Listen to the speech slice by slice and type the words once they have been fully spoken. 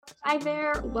Hi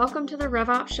there, welcome to the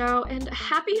RevOps Show and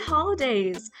happy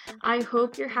holidays! I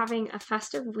hope you're having a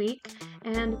festive week,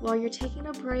 and while you're taking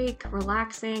a break,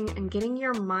 relaxing, and getting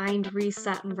your mind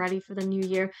reset and ready for the new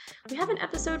year, we have an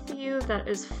episode for you that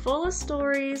is full of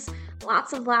stories,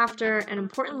 lots of laughter, and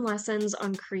important lessons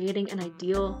on creating an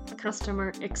ideal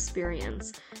customer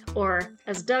experience, or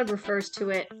as Doug refers to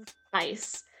it,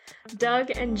 ICE.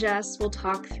 Doug and Jess will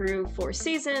talk through Four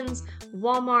Seasons,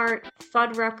 Walmart,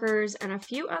 Fuddruckers, and a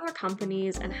few other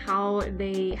companies and how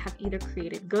they have either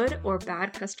created good or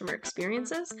bad customer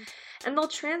experiences, and they'll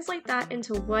translate that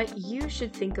into what you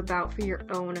should think about for your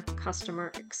own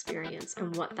customer experience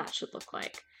and what that should look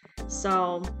like.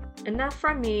 So, enough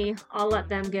from me. I'll let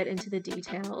them get into the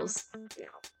details.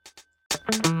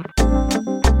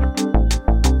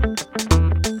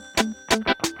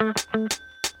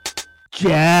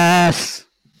 Jess.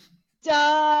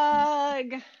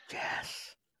 Doug.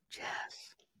 Jess.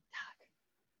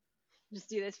 Just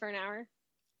do this for an hour.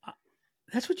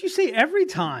 That's what you say every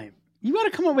time. You got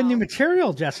to come up with new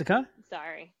material, Jessica.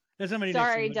 Sorry. There's somebody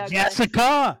Sorry, next to Douglas.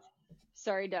 Jessica.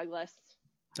 Sorry, Douglas.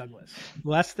 Douglas.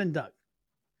 Less than Doug.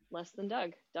 Less than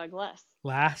Doug. Doug less.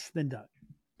 Less than Doug.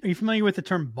 Are you familiar with the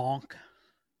term bonk?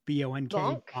 B-O-N-K.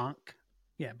 Bonk? Bonk.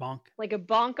 Yeah, bonk. Like a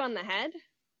bonk on the head?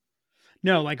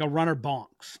 No, like a runner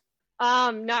bonks.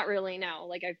 Not really.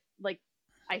 No.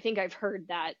 I think I've heard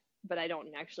that, but I don't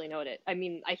actually know it. I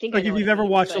mean, I think Like I know if you've what it ever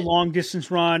means, watched but... a long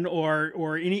distance run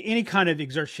or any kind of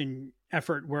exertion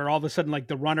effort where all of a sudden like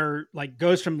the runner like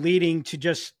goes from leading to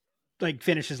just like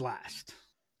finishes last.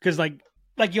 Because like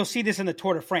you'll see this in the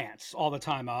Tour de France all the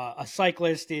time. A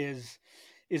cyclist is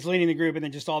leading the group and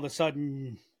then just all of a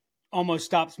sudden almost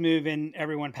stops moving.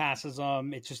 Everyone passes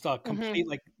them. It's just a complete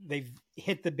like they've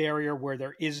hit the barrier where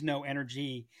there is no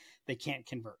energy. They can't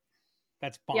convert.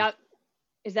 That's bonk. Yep.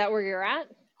 Is that where you're at?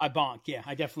 I bonk. Yeah,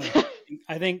 I definitely.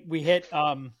 I think we hit.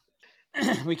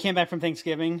 We came back from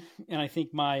Thanksgiving, and I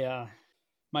think my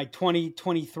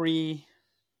 2023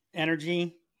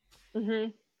 energy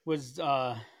was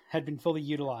had been fully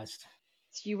utilized.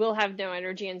 So you will have no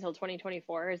energy until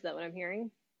 2024. Is that what I'm hearing?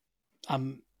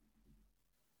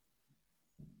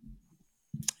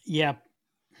 Yeah.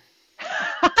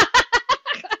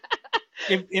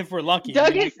 if we're lucky.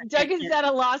 Doug is at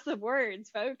a loss of words,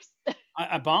 folks.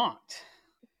 I bonked.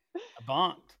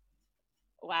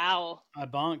 Wow. I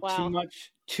bonked. Wow.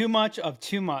 Too much of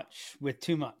too much with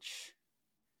too much.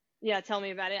 Yeah, tell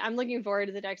me about it. I'm looking forward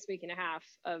to the next week and a half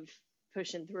of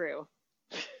pushing through.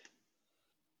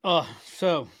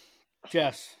 So,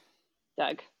 Jess.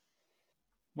 Doug.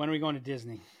 When are we going to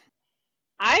Disney?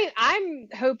 I'm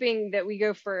hoping that we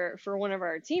go for one of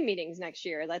our team meetings next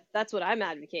year. That's what I'm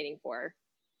advocating for.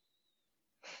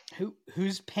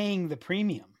 Who's paying the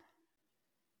premium?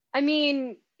 I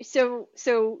mean, so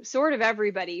sort of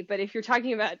everybody, but if you're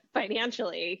talking about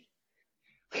financially,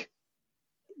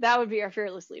 that would be our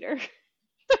fearless leader.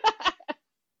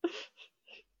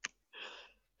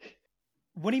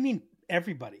 What do you mean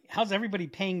everybody? How's everybody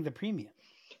paying the premium?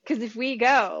 Because if we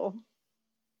go,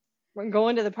 we're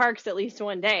going to the parks at least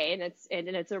one day, and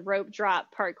it's a rope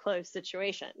drop park close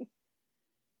situation.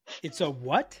 It's a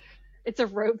what? It's a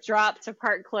rope drop to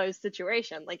park close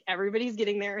situation. Like everybody's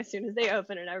getting there as soon as they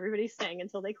open, and everybody's staying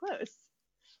until they close.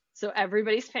 So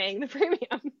everybody's paying the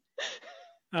premium.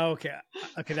 Oh, okay,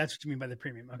 that's what you mean by the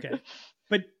premium. Okay,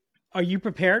 but are you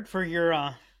prepared for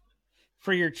your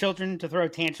children to throw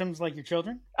tantrums like your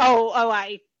children? Those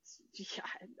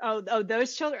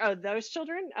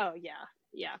children. Oh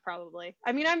yeah, probably.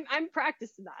 I mean, I'm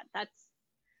practicing that.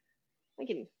 I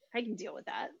can deal with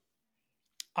that.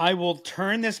 I will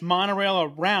turn this monorail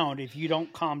around if you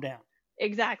don't calm down.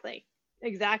 Exactly. Do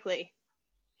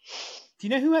you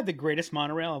know who had the greatest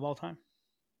monorail of all time?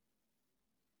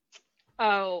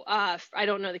 Oh, I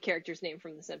don't know the character's name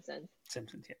from The Simpsons.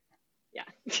 Simpsons, yeah.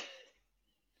 Yeah.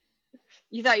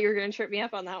 You thought you were going to trip me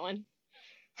up on that one.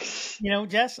 You know,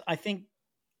 Jess, I think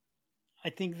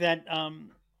that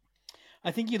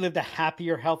I think you lived a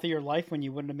happier, healthier life when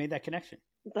you wouldn't have made that connection.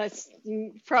 That's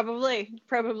probably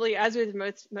as with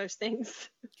most things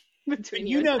between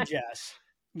you. Jess,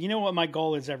 you know what my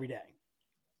goal is every day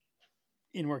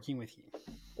in working with you.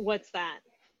 What's that?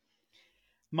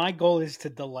 My goal is to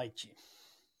delight you.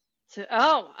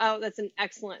 That's an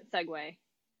excellent segue.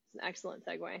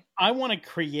 I want to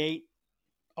create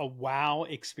a wow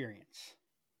experience.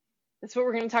 That's what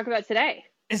we're going to talk about today.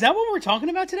 Is that what we're talking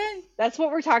about today? That's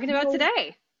what we're talking about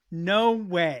today. No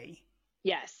way.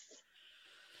 Yes.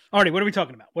 Artie, what are we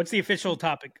talking about? What's the official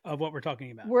topic of what we're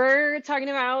talking about? We're talking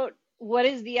about what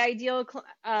is the ideal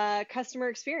customer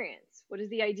experience? What is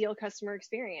the ideal customer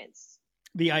experience?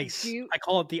 The ice. I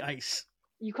call it the ice.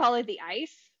 You call it the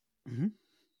ice? Mm-hmm.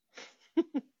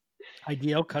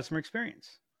 Ideal customer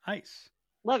experience. ICE.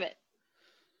 Love it.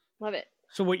 Love it.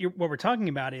 So what we're talking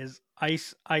about is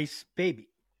Ice Ice Baby.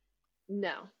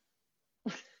 No.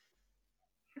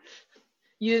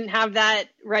 You didn't have that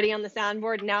ready on the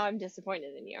soundboard. Now I'm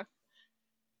disappointed in you.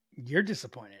 You're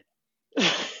disappointed.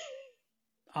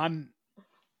 I'm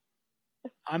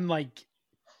like,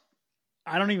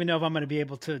 I don't even know if I'm going to be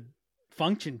able to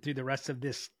function through the rest of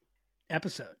this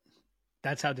episode.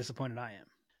 That's how disappointed I am.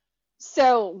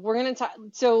 So we're going to talk.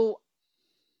 So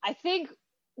I think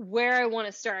where I want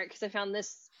to start, because I found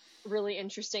this really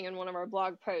interesting in one of our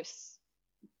blog posts.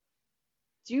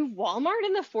 Do Walmart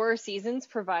and the Four Seasons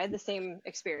provide the same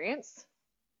experience?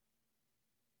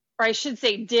 Or I should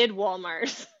say, did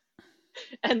Walmart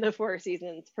and the Four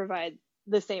Seasons provide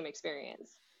the same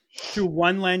experience? Through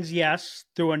one lens, yes.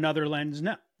 Through another lens,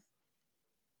 no.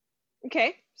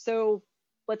 Okay, so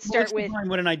let's start with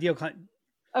what an ideal client.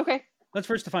 Okay. Let's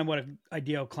first define what an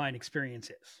ideal client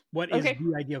experience is. What is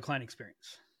the ideal client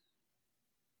experience?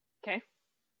 Okay.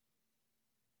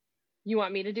 You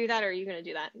want me to do that, or are you going to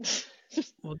do that?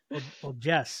 Well,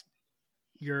 Jess,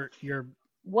 you're.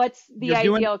 What's the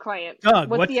ideal client? Doug,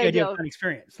 what's the ideal client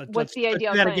experience? What's the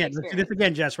ideal client experience? Let's do this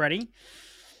again, Jess. Ready?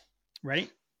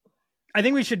 I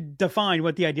think we should define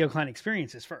what the ideal client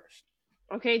experience is first.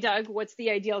 Okay, Doug, what's the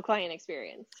ideal client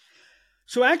experience?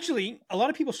 So actually, a lot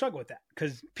of people struggle with that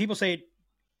because people say,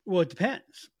 well, it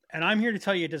depends. And I'm here to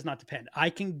tell you it does not depend. I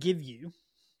can give you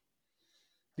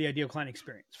the ideal client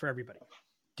experience for everybody.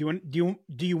 Do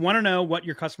you want to know what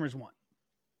your customers want?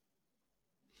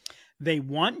 They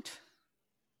want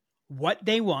what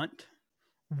they want,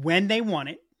 when they want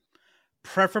it,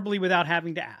 preferably without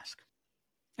having to ask.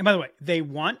 And by the way, they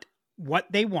want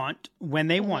what they want, when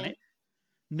they want it,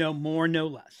 no more, no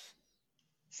less.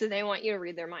 So they want you to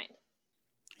read their mind.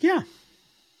 Yeah.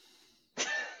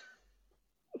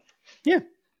 Yeah.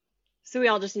 So we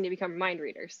all just need to become mind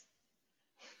readers.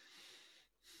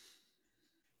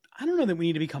 I don't know that we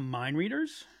need to become mind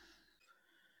readers,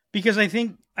 because I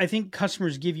think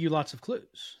customers give you lots of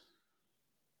clues.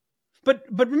 But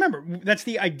remember, that's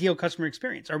the ideal customer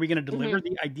experience. Are we going to deliver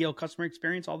the ideal customer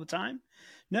experience all the time?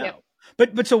 No.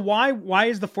 Yep. But so why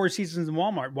is the Four Seasons and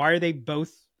Walmart? Why are they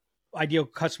both ideal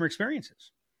customer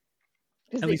experiences?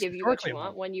 Because they give you what you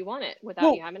want when you want it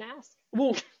without you having to ask.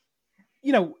 Well,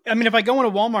 if I go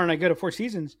into Walmart and I go to Four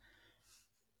Seasons,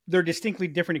 they're distinctly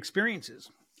different experiences.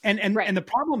 And the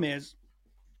problem is,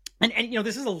 and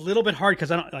this is a little bit hard because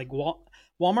I don't like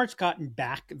Walmart's gotten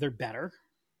back. They're better.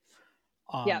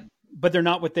 But they're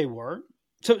not what they were.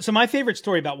 So my favorite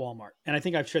story about Walmart, and I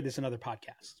think I've shared this in other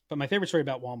podcasts, but my favorite story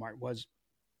about Walmart was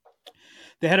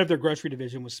the head of their grocery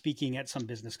division was speaking at some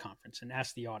business conference and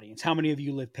asked the audience, how many of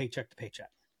you live paycheck to paycheck?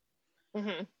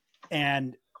 Mm-hmm.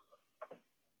 And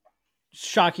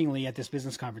shockingly, at this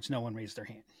business conference, no one raised their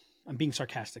hand. I'm being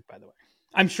sarcastic, by the way.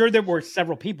 I'm sure there were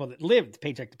several people that lived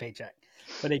paycheck to paycheck,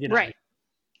 but they didn't. Right.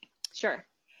 Sure.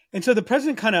 And so the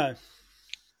president kind of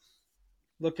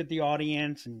looked at the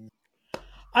audience, and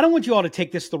I don't want you all to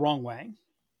take this the wrong way,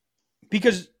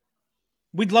 because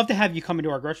we'd love to have you come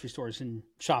into our grocery stores and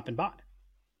shop and buy.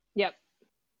 Yep.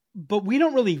 But we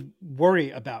don't really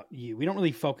worry about you. We don't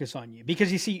really focus on you,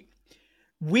 because you see,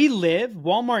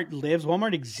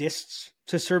 Walmart exists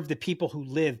to serve the people who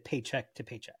live paycheck to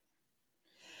paycheck.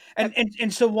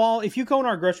 And so while if you go in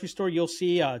our grocery store, you'll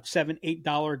see a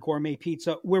 $7-8 gourmet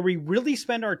pizza, where we really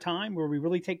spend our time, where we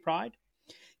really take pride,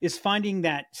 is finding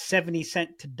that 70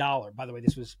 cent to dollar. By the way,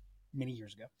 this was many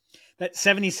years ago. That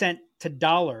 70 cent to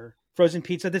dollar frozen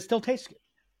pizza that still tastes good.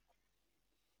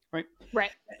 Right?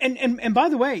 Right. And by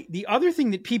the way, the other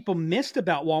thing that people missed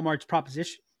about Walmart's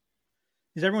proposition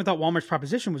is everyone thought Walmart's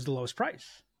proposition was the lowest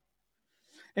price.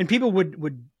 And people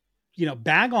would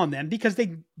bag on them because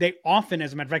they often,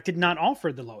 as a matter of fact, did not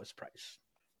offer the lowest price.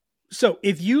 So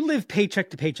if you live paycheck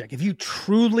to paycheck, if you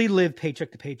truly live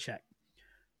paycheck to paycheck,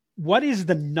 what is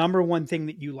the number one thing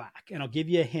that you lack? And I'll give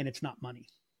you a hint. It's not money.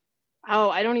 Oh,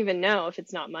 I don't even know if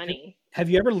it's not money. Have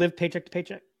you ever lived paycheck to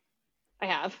paycheck? I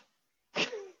have.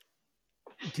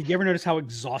 Did you ever notice how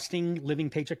exhausting living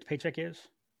paycheck to paycheck is?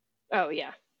 Oh,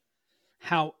 yeah.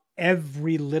 How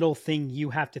every little thing you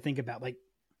have to think about, like,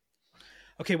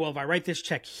 okay, well, if I write this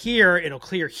check here, it'll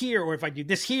clear here. Or if I do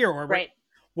this here, or right.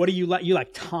 What do you like? You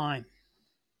like time.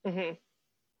 Mm-hmm.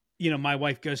 My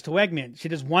wife goes to Wegmans. She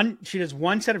does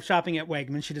one set of shopping at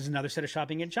Wegmans. She does another set of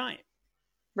shopping at Giant.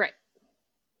 Right.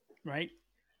 Right.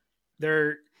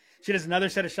 She does another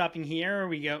set of shopping here.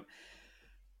 We go.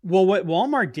 Well, what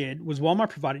Walmart did was Walmart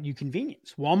provided you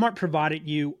convenience. Walmart provided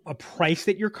you a price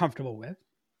that you're comfortable with,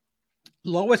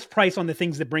 lowest price on the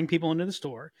things that bring people into the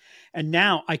store. And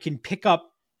now I can pick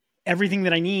up everything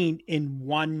that I need in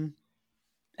one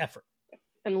effort.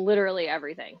 And literally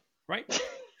everything. Right.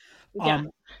 Yeah.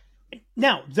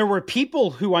 Now there were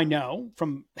people who I know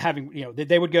from having,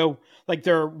 they would go, like,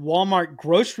 their Walmart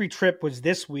grocery trip was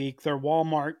this week. Their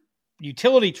Walmart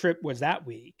utility trip was that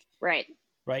week. Right.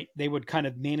 Right. They would kind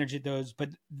of manage those, but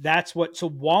so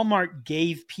Walmart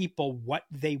gave people what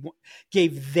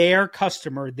gave their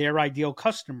customer, their ideal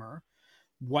customer,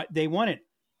 what they wanted.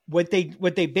 What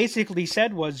they basically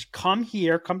said was, come to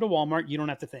Walmart. You don't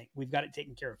have to think. We've got it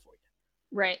taken care of for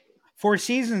you. Right. Four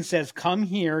Seasons says, come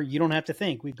here. You don't have to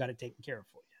think. We've got it taken care of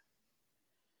for you.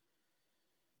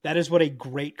 That is what a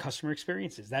great customer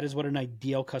experience is. That is what an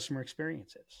ideal customer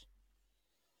experience is.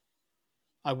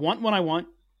 I want what I want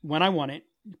when I want it,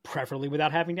 preferably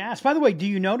without having to ask. By the way, do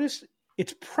you notice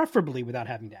it's preferably without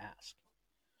having to ask?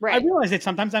 Right. I realize that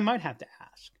sometimes I might have to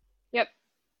ask. Yep.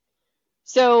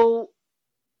 So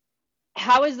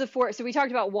how is so we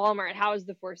talked about Walmart. How is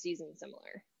the Four Seasons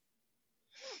similar?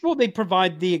 Well, they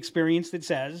provide the experience that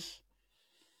says,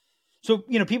 so,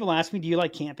 people ask me, do you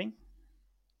like camping?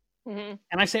 Mm-hmm.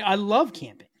 And I say, I love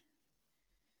camping.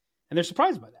 And they're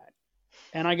surprised by that.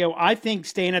 And I go, I think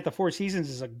staying at the Four Seasons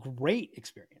is a great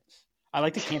experience. I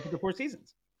like to camp at the Four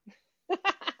Seasons.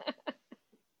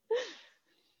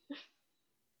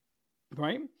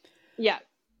 Right? Yeah.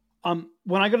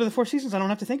 When I go to the Four Seasons, I don't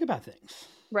have to think about things.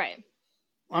 Right.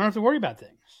 I don't have to worry about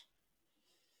things.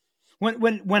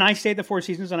 When I stay at the Four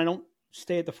Seasons, and I don't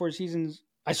stay at the Four Seasons,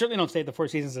 I certainly don't stay at the Four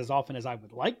Seasons as often as I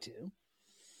would like to.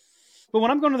 But when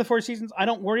I'm going to the Four Seasons, I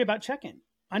don't worry about check-in.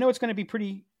 I know it's going to be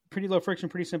pretty low friction,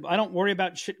 pretty simple. I don't worry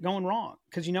about shit going wrong,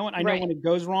 because you know what? I know when it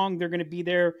goes wrong, they're going to be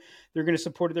there. They're going to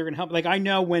support it. They're going to help. Like, I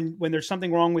know when there's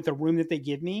something wrong with the room that they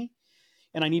give me,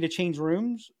 and I need to change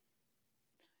rooms,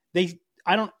 I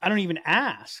don't even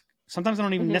ask. Sometimes I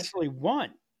don't even necessarily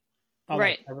want.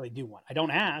 Right. I really do want. I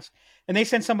don't ask. And they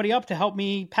send somebody up to help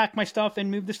me pack my stuff and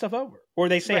move the stuff over. Or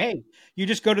they say, hey, you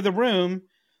just go to the room.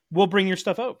 We'll bring your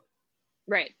stuff over.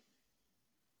 Right.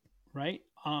 Right.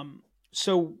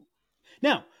 So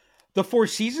now the Four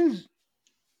Seasons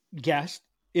guest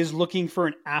is looking for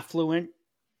an affluent.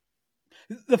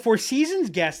 The Four Seasons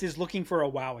guest is looking for a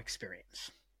wow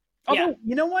experience. Although,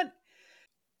 you know what?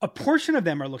 A portion of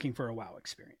them are looking for a wow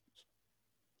experience.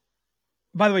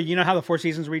 By the way, you know how the Four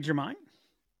Seasons reads your mind?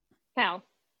 How?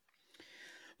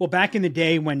 Well, back in the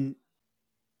day when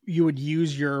you would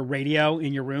use your radio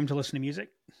in your room to listen to music,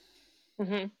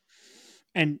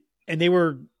 and they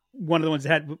were one of the ones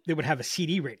they would have a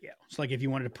CD radio. So, like, if you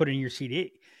wanted to put in your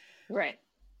CD, right?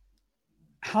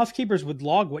 Housekeepers would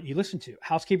log what you listened to.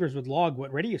 Housekeepers would log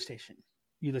what radio station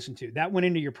you listened to. That went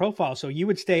into your profile. So you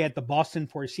would stay at the Boston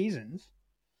Four Seasons.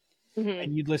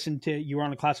 And you'd you were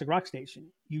on a classic rock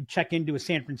station. You'd check into a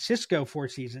San Francisco Four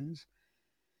Seasons,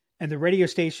 and the radio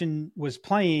station was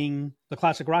playing the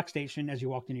classic rock station as you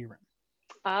walked into your room.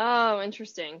 Oh,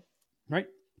 interesting. Right?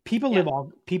 People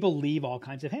leave all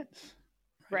kinds of hints.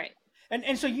 Right.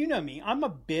 And so, you know me, I'm a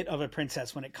bit of a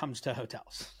princess when it comes to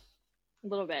hotels. A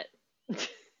little bit.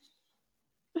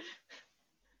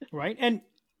 Right? And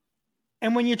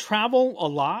when you travel a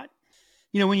lot,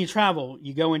 when you travel,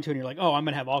 you go into it and you're like, oh, I'm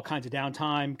going to have all kinds of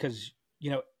downtime, because,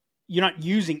 you're not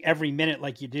using every minute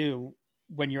like you do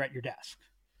when you're at your desk.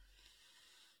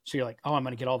 So you're like, oh, I'm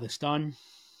going to get all this done.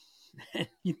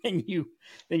 then you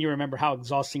remember how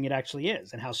exhausting it actually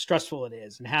is, and how stressful it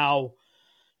is, and how,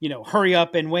 hurry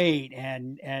up and wait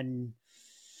and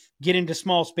get into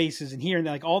small spaces and here and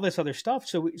there, like all this other stuff.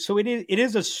 So it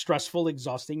is a stressful,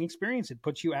 exhausting experience. It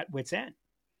puts you at wit's end.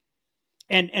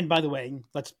 And by the way,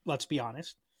 let's be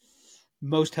honest,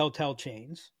 most hotel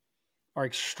chains are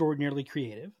extraordinarily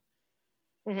creative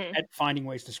at finding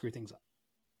ways to screw things up.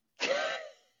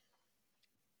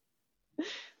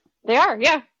 They are,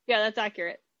 yeah, that's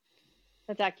accurate.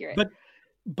 That's accurate.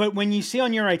 But when you see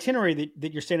on your itinerary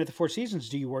that you're staying at the Four Seasons,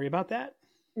 do you worry about that?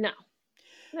 No.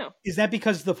 Is that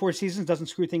because the Four Seasons doesn't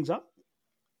screw things up?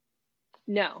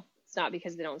 No, it's not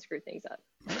because they don't screw things up.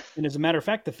 And as a matter of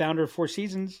fact, the founder of Four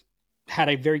Seasons had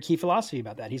a very key philosophy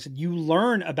about that. He said, you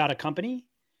learn about a company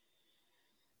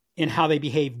in how they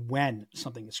behave when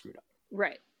something is screwed up.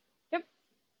 Right.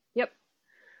 Yep.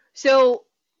 So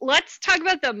let's talk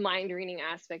about the mind reading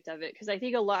aspect of it, because I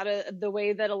think the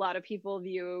way that a lot of people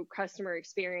view customer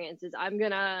experience is, I'm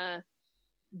going to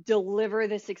deliver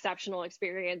this exceptional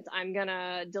experience. I'm going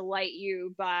to delight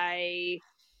you by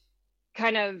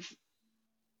kind of,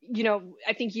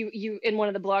 I think you in one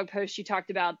of the blog posts, you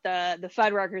talked about the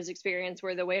Fuddruckers experience,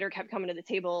 where the waiter kept coming to the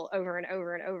table over and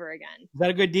over and over again. Is that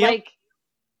a good deal? Like,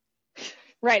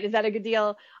 Right. Is that a good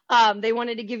deal? They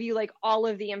wanted to give you like all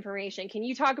of the information. Can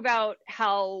you talk about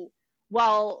how,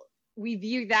 while we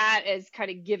view that as kind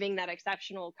of giving that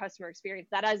exceptional customer experience,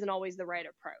 that isn't always the right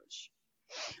approach?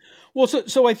 Well,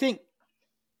 so I think,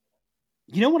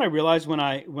 you know what I realized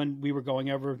when we were going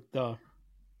over the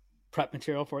prep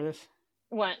material for this?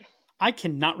 What? I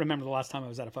cannot remember the last time I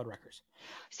was at a Fuddruckers.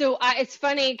 So it's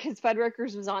funny because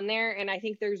Fuddruckers was on there, and I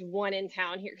think there's one in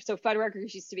town here. So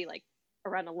Fuddruckers used to be like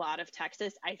around a lot of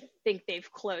Texas. I think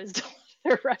they've closed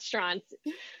their restaurants.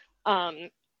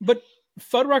 But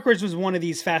Fuddruckers was one of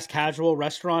these fast casual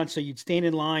restaurants. So you'd stand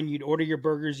in line, you'd order your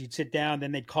burgers, you'd sit down,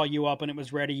 then they'd call you up and it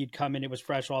was ready. You'd come in, it was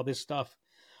fresh, all this stuff.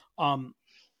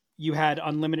 You had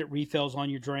unlimited refills on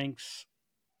your drinks.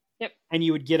 Yep. And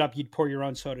you would get up, you'd pour your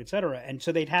own soda, et cetera. And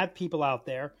so they'd have people out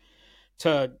there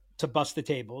to bust the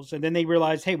tables. And then they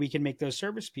realized, hey, we can make those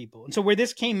service people. And so where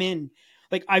this came in,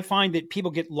 like I find that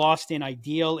people get lost in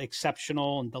ideal,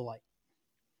 exceptional, and delight.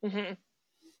 Mm-hmm.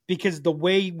 Because the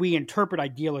way we interpret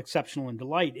ideal, exceptional, and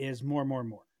delight is more,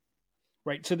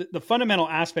 right? So the fundamental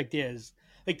aspect is,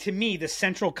 like, to me, the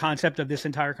central concept of this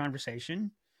entire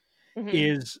conversation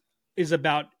is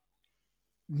about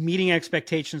meeting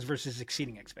expectations versus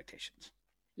exceeding expectations.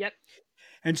 Yep.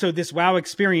 And so this wow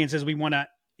experience is we want to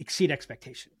exceed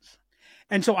expectations.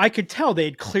 And so I could tell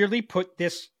they'd clearly put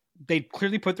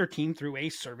their team through a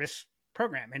service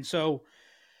program. And so,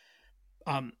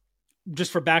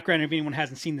 just for background, if anyone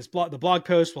hasn't seen the blog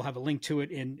post, we'll have a link to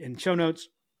it in show notes.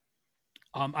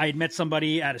 I had met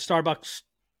somebody at a Starbucks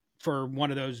for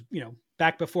one of those,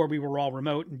 back before we were all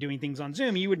remote and doing things on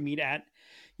Zoom. You would meet at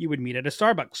a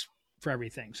Starbucks for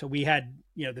everything. So we had,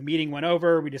 the meeting went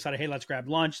over. We decided, hey, let's grab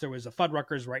lunch. There was a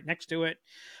Fuddruckers right next to it.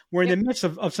 We're in the midst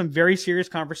of some very serious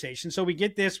conversation. So we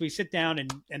get this, we sit down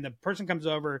and the person comes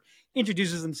over,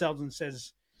 introduces themselves and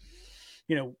says,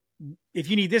 if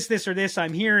you need this, or this,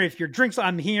 I'm here. If your drinks,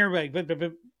 I'm here. Right.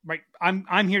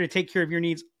 I'm here to take care of your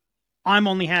needs. I'm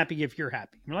only happy if you're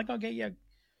happy. And we're like, okay, yeah.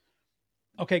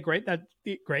 Okay, great. That's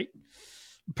great.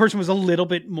 The person was a little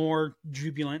bit more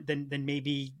jubilant than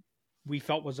maybe we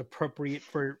felt was appropriate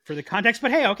for the context,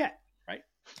 but hey, okay. Right.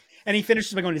 And he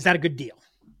finishes by going, is that a good deal?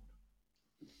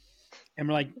 And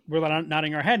we're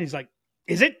nodding our head. And he's like,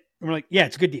 is it? And we're like, yeah,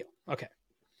 it's a good deal. Okay.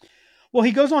 Well,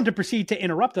 he goes on to proceed to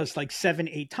interrupt us like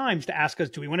 7-8 times to ask us,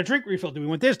 do we want a drink refill? Do we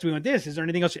want this? Do we want this? Is there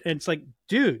anything else? And it's like,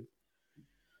 dude,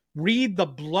 read the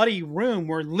bloody room.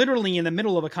 We're literally in the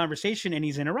middle of a conversation and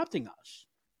he's interrupting us.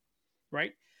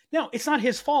 Right? Now, it's not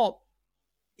his fault.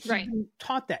 He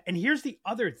taught that. And here's the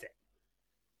other thing.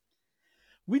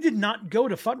 We did not go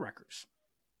to Fuddruckers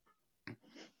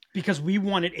because we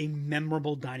wanted a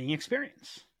memorable dining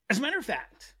experience. As a matter of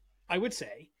fact, I would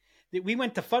say that we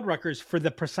went to Fuddruckers for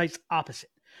the precise opposite.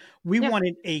 We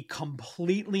wanted a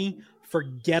completely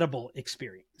forgettable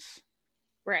experience.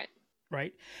 Right.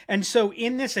 Right. And so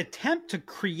in this attempt to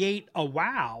create a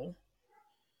wow,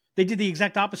 they did the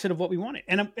exact opposite of what we wanted.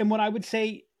 And what I would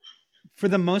say, for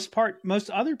the most part, most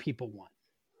other people want.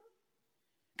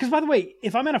 Because, by the way,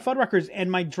 if I'm at a Fuddruckers and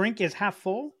my drink is half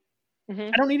full,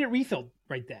 I don't need it refilled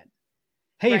right then.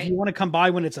 Hey, if you want to come by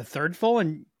when it's a third full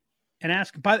and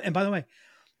ask, and by the way,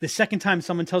 the second time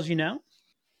someone tells you no,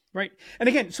 right? And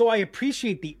again, so I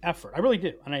appreciate the effort. I really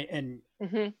do. And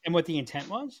what the intent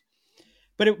was,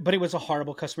 but it was a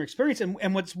horrible customer experience.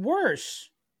 And what's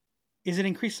worse is it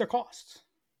increased their costs.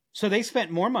 So they spent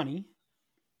more money.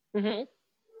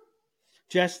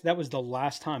 Jess, that was the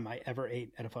last time I ever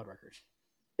ate at a Fuddruckers.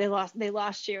 They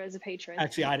lost you as a patron.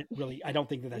 Actually, I don't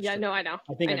think that's true. No, I know.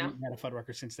 I think I've eaten at a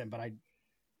Fuddruckers since then, but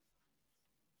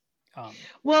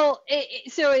well,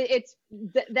 it's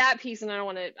that piece, and I don't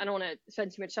want to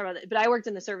spend too much time on it. But I worked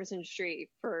in the service industry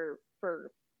for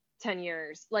 10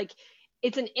 years. Like,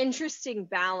 it's an interesting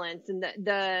balance, and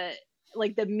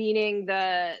the meeting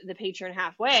the patron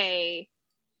halfway,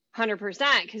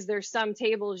 100%. Because there's some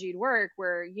tables you'd work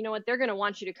where they're going to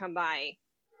want you to come by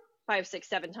 5, 6,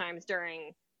 7 times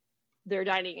during their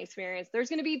dining experience. There's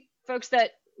going to be folks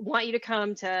that want you to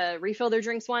come to refill their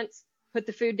drinks once, put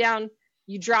the food down.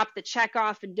 You drop the check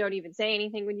off and don't even say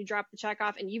anything when you drop the check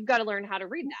off. And you've got to learn how to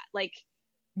read that.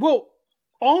 Well,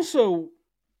 also,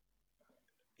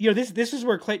 this is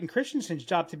where Clayton Christensen's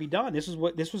Job to Be Done. This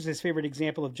was his favorite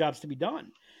example of jobs to be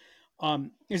done.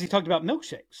 Is he talked about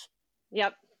milkshakes.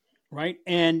 Yep. Right.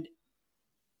 And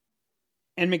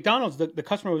McDonald's, the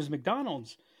customer was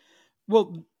McDonald's.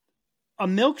 Well, a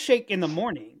milkshake in the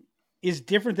morning is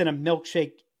different than a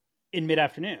milkshake in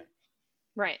mid-afternoon.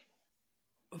 Right.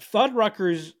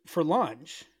 Fuddruckers for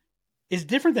lunch is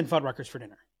different than Fuddruckers for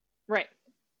dinner. Right.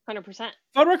 100%.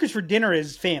 Fuddruckers for dinner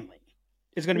is family.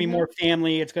 It's going to be more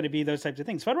family. It's going to be those types of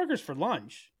things. Fuddruckers for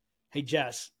lunch. Hey,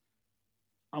 Jess,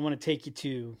 I want to take you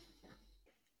to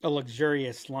a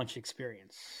luxurious lunch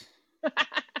experience.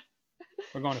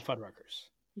 We're going to Fuddruckers.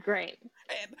 Great.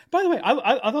 By the way,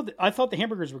 I thought the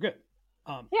hamburgers were good.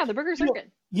 Yeah, the burgers are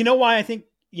good. You know why I think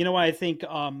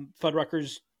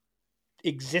Fuddruckers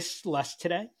exists less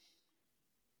today?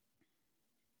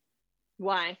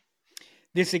 Why?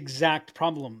 This exact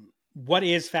problem. What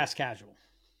is fast casual?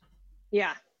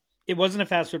 Yeah. It wasn't a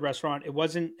fast food restaurant. It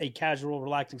wasn't a casual,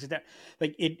 relaxing sit down.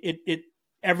 Like it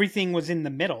everything was in the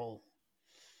middle.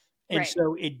 And Right.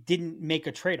 so it didn't make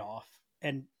a trade-off.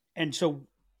 And so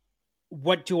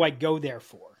what do I go there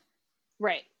for?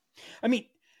 Right. I mean,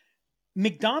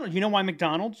 McDonald's, you know why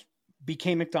McDonald's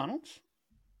became McDonald's?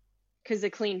 Because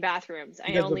of clean bathrooms. I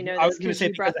Because only of- know I this was going to because say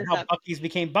you brought because of this how up. Buc-ee's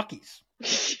became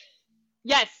Buc-ee's.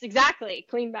 Yes, exactly.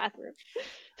 Clean bathroom.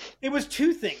 It was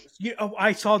two things.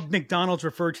 I saw McDonald's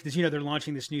refer to this. They're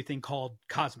launching this new thing called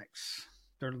Cosmics.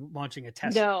 They're launching a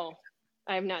test. No,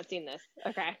 I have not seen this.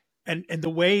 Okay. And the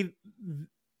way,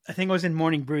 I think it was in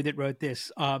Morning Brew that wrote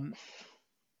this.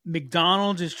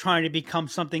 McDonald's is trying to become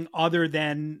something other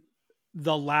than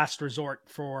the last resort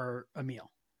for a meal.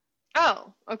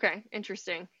 Oh, okay.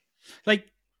 Interesting. Like,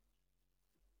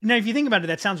 now if you think about it,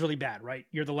 that sounds really bad, right?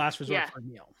 You're the last resort Yeah. for a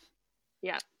meal.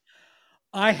 Yeah.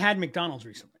 I had McDonald's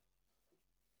recently.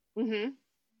 Mm-hmm.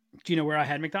 Do you know where I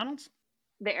had McDonald's?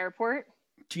 The airport.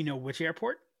 Do you know which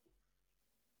airport?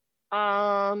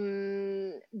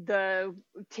 The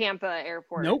Tampa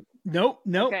airport. Nope.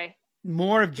 Okay.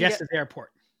 More of Jess's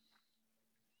airport.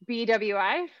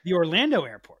 BWI? The Orlando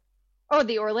airport. Oh,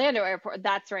 the Orlando airport.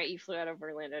 That's right. You flew out of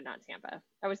Orlando, not Tampa.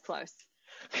 I was close.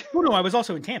 Oh, no, I was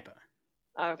also in Tampa.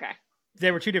 Oh, okay.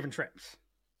 They were two different trips.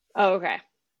 Oh, okay.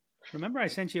 Remember I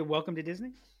sent you a welcome to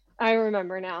Disney? I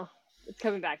remember now. It's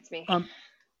coming back to me.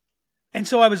 And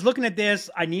so I was looking at this.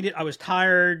 I was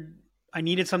tired. I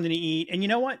needed something to eat. And you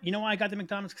know what? You know why I got the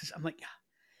McDonald's? Because I'm like, yeah,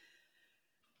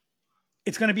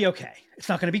 it's going to be okay. It's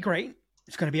not going to be great.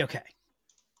 It's going to be okay.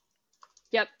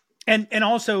 Yep. And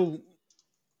also,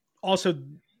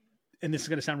 and this is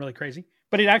going to sound really crazy,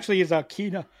 but it actually is a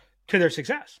key to their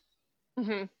success.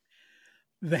 Mm-hmm.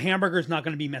 The hamburger is not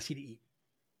going to be messy to eat.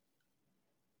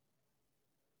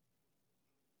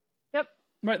 Yep.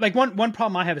 Right. Like one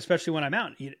problem I have, especially when I'm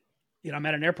out, I'm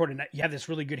at an airport and you have this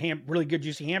really good really good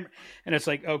juicy hamburger, and it's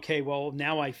like, okay, well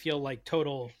now I feel like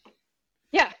total.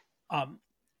 Yeah.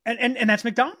 And that's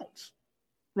McDonald's,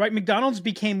 right? McDonald's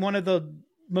became one of the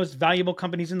most valuable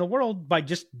companies in the world by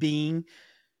just being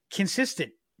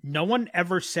consistent. No one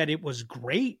ever said it was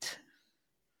great.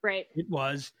 Right. It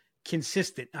was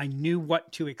consistent. I knew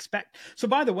what to expect. So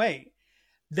by the way,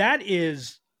 that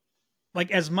is like,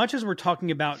 as much as we're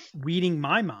talking about reading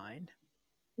my mind,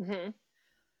 Mm-hmm.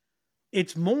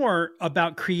 it's more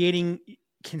about creating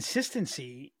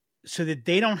consistency so that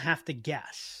they don't have to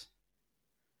guess.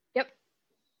 Yep. I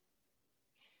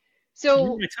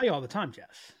So tell you all the time,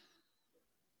 Jess,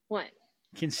 what?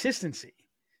 consistency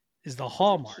is the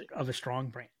hallmark of a strong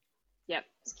brand. Yep.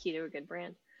 It's key to a good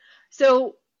brand.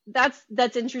 So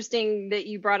that's interesting that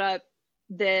you brought up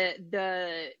the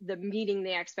meeting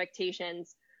the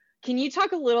expectations. Can you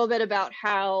talk a little bit about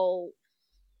how,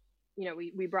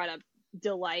 we brought up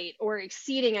delight or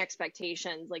exceeding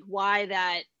expectations, like why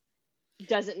that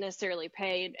doesn't necessarily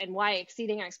pay and why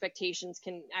exceeding expectations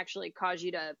can actually cause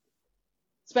you to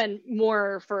spend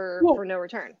more for no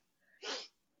return?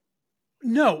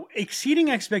 No,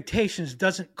 exceeding expectations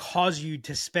doesn't cause you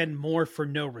to spend more for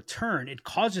no return. It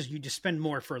causes you to spend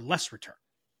more for less return.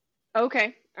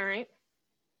 Okay. All right.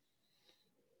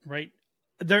 Right?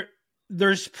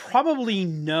 There's probably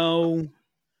no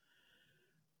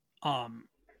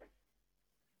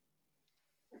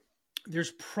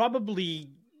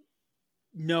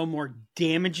more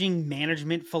damaging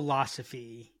management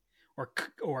philosophy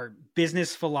or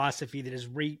business philosophy that has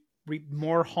reaped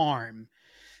more harm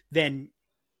than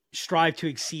strive to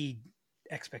exceed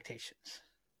expectations.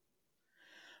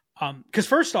 Because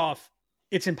first off,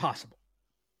 it's impossible.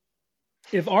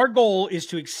 If our goal is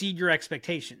to exceed your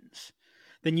expectations,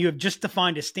 then you have just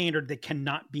defined a standard that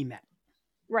cannot be met.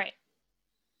 Right.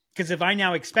 Because if I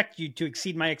now expect you to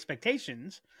exceed my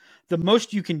expectations, the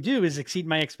most you can do is exceed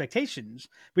my expectations,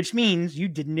 which means you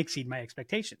didn't exceed my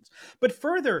expectations. But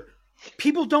further,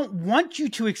 people don't want you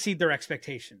to exceed their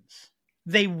expectations.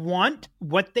 They want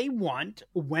what they want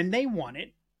when they want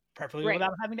it, preferably Right.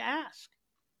 without having to ask.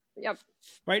 Yep.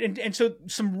 Right. And so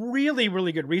some really,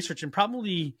 really good research, and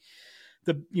probably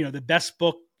the best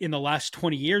book in the last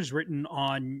 20 years written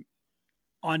on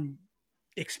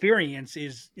experience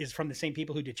is from the same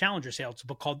people who did Challenger Sales. It's a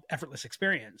book called Effortless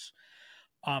Experience.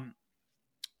 Um,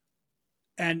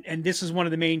 and this is one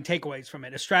of the main takeaways from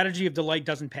it. A strategy of delight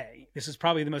doesn't pay. This is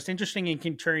probably the most interesting and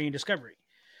contrarian discovery.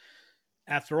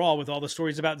 After all, with all the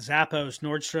stories about Zappos,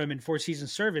 Nordstrom, and Four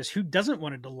Seasons Service, who doesn't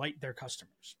want to delight their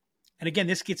customers? And again,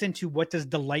 this gets into what does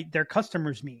delight their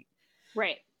customers mean?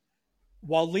 Right.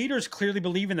 While leaders clearly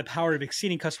believe in the power of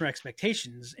exceeding customer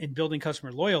expectations and building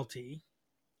customer loyalty,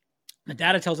 the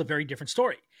data tells a very different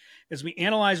story. As we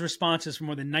analyze responses from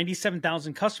more than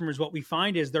 97,000 customers, what we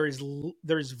find is there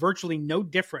is virtually no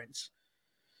difference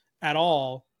at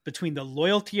all between the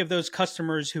loyalty of those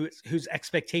customers whose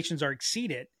expectations are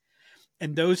exceeded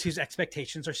and those whose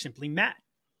expectations are simply met.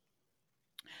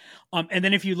 And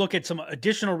then if you look at some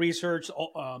additional research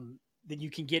that you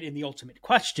can get in the ultimate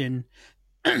question,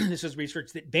 this is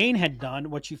research that Bain had done.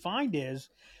 What you find is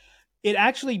it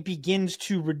actually begins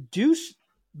to reduce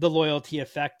the loyalty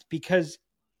effect, because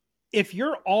if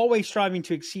you're always striving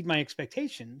to exceed my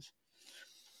expectations,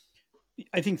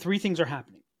 I think three things are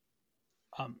happening.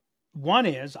 One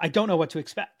is I don't know what to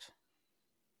expect.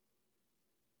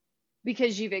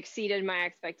 Because you've exceeded my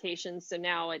expectations, so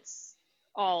now it's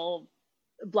all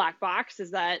black box.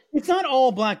 Is that? It's not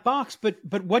all black box, but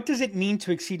what does it mean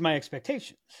to exceed my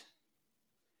expectations?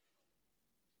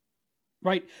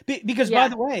 Right? Because by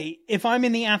the way, if I'm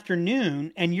in the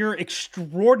afternoon and you're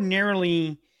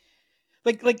extraordinarily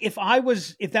like if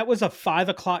that was a 5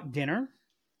 o'clock dinner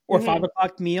or 5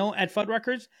 o'clock meal at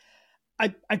Fuddruckers,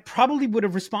 I probably would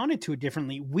have responded to it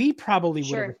differently. We probably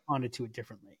would have responded to it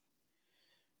differently.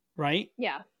 Right?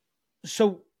 Yeah.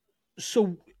 So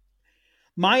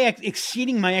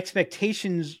exceeding my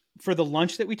expectations for the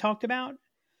lunch that we talked about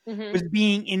was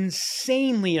being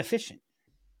insanely efficient.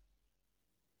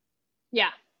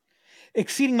 Yeah.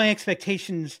 Exceeding my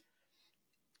expectations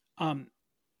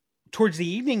towards the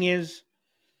evening is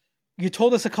you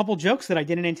told us a couple jokes that I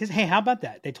didn't anticipate. Hey, how about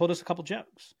that? They told us a couple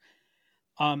jokes.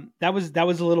 That was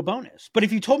a little bonus. But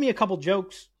if you told me a couple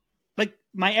jokes,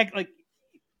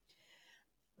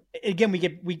 again, we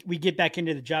get back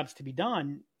into the jobs to be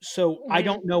done. So I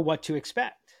don't know what to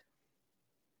expect.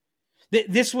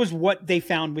 This was what they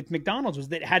found with McDonald's, was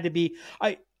that it had to be,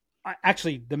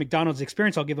 actually the McDonald's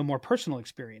experience, I'll give a more personal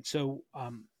experience. So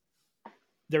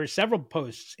there were several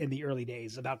posts in the early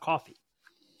days about coffee,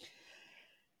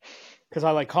 because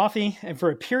I like coffee. And for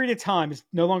a period of time, it's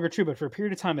no longer true, but for a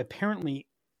period of time, apparently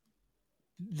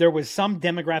there was some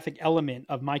demographic element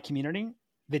of my community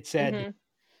that said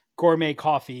gourmet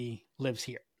coffee lives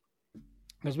here,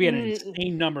 because we had an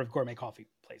insane number of gourmet coffee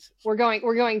places. We're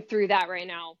going through that right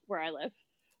now where I live.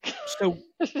 So,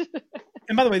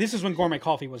 and by the way, this is when gourmet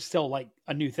coffee was still like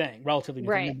a new thing, relatively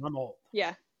new thing. I'm old.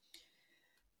 Yeah.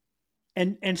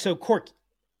 And so Corky,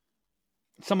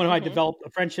 someone who I developed a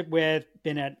friendship with,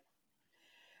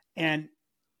 and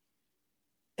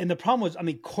the problem was, I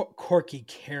mean, Corky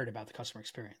cared about the customer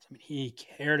experience. I mean, he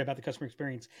cared about the customer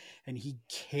experience, and he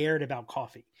cared about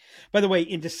coffee. By the way,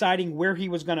 in deciding where he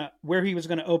was gonna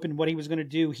open, what he was gonna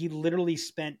do, he literally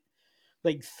spent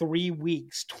like 3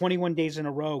 weeks, 21 days in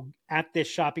a row at this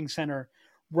shopping center,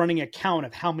 running a count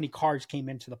of how many cars came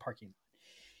into the parking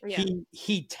lot. Yeah.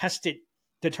 He tested,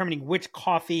 determining which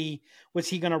coffee was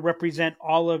he going to represent,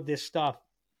 all of this stuff.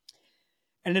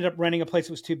 Ended up renting a place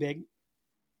that was too big,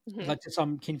 led to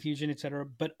some confusion, etc.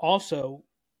 But also,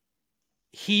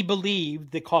 he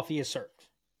believed that coffee is served.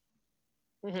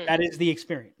 That is the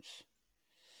experience.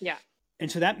 Yeah.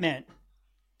 And so that meant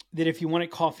that if you wanted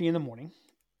coffee in the morning,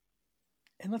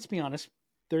 and let's be honest,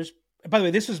 by the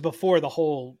way, this was before the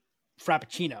whole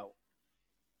Frappuccino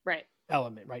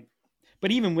element, right? But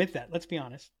even with that, let's be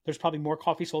honest, there's probably more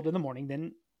coffee sold in the morning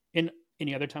than in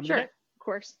any other time of the day. Of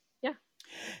course. Yeah.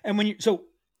 And when so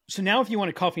now if you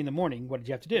wanted coffee in the morning, what did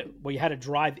you have to do? Well, you had to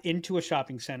drive into a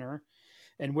shopping center,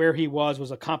 and where he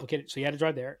was a complicated, so you had to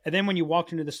drive there. And then when you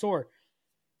walked into the store,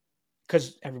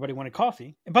 because everybody wanted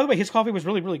coffee, and by the way, his coffee was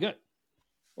really, really good.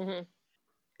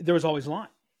 There was always a line.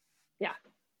 Yeah.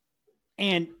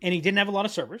 And he didn't have a lot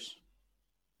of servers.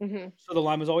 So the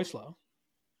line was always slow.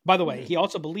 By the way, he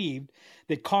also believed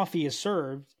that coffee is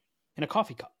served in a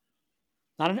coffee cup,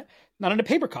 not in a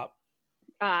paper cup.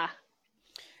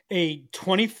 A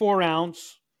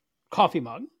 24-ounce coffee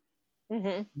mug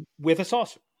with a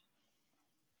saucer.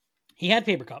 He had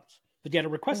paper cups, but you had to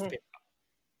request the paper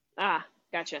cup.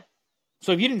 Gotcha.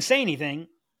 So if you didn't say anything,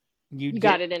 you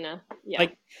got it in a,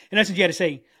 like, in essence, you had to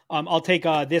say, I'll take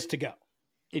this to go.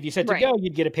 If you said to go,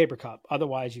 you'd get a paper cup.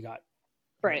 Otherwise, you got.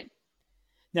 Right.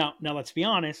 Now let's be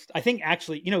honest. I think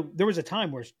actually, there was a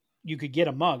time where you could get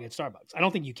a mug at Starbucks. I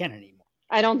don't think you can anymore.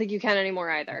 I don't think you can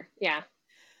anymore either. Yeah.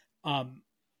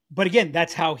 But again,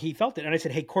 that's how he felt it. And I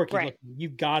said, hey, Corky, look, you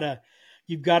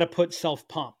you've got to put self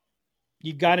pump.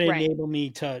 You've got to Right. enable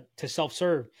me to self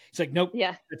serve. It's like, nope,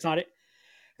 Yeah. that's not it.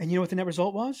 And you know what the net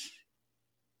result was?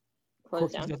 Close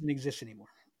Corky's down. doesn't exist anymore.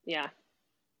 Yeah.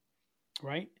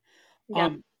 Right.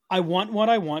 Yeah. I want what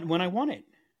I want when I want it.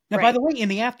 Now, by Right. the way, in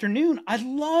the afternoon, I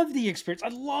love the experience. I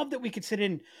love that we could sit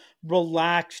in,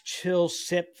 relax, chill,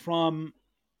 sip from.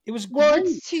 It was Well, great.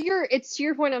 it's to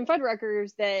your point on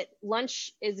Fuddruckers that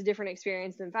lunch is a different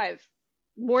experience than five.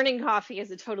 Morning coffee is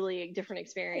a totally different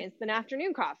experience than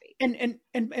afternoon coffee. And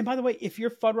by the way, if you're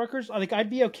Fuddruckers, like I'd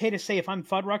be okay to say if I'm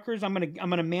Fuddruckers, I'm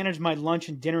gonna manage my lunch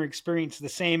and dinner experience the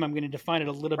same. I'm gonna define it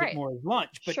a little bit Right. more as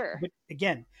lunch. But Sure. but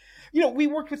again, you know, we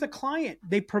worked with a client.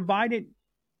 They provided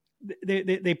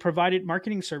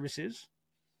marketing services.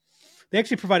 They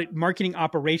actually provided marketing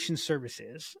operations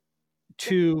services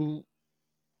to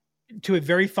a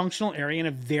very functional area in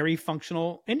a very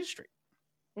functional industry.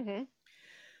 Mm-hmm.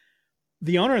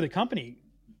 The owner of the company,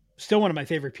 still one of my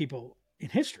favorite people in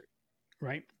history,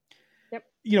 right? Yep.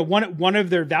 You know, one of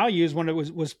their values, one of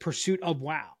it was pursuit of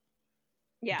wow.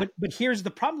 Yeah. But here's the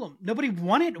problem: nobody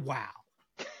wanted wow.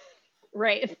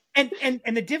 Right. And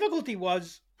the difficulty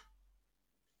was,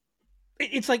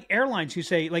 it's like airlines who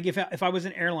say, like, if I was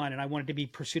an airline and I wanted to be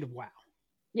pursuit of wow.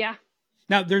 Yeah.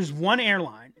 Now, there's one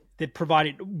airline that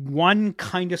provided one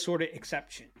kind of sort of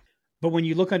exception. But when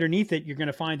you look underneath it, you're going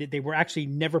to find that they were actually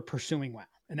never pursuing wow.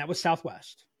 And that was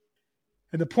Southwest.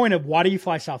 And the point of, why do you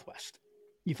fly Southwest?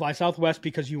 You fly Southwest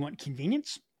because you want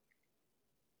convenience.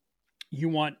 You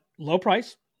want low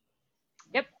price.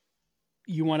 Yep.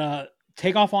 You want to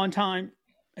take off on time,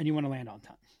 and you want to land on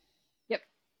time. Yep.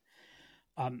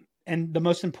 And the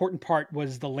most important part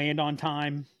was the land on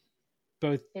time,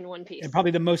 both in one piece. And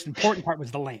probably the most important part was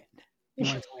the land. You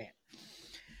wanted to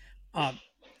land.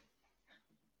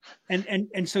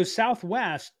 And so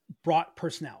Southwest brought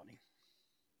personality.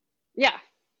 Yeah.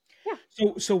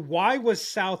 So why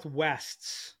is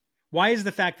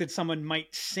the fact that someone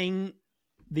might sing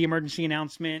the emergency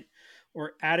announcement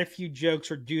or add a few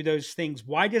jokes or do those things,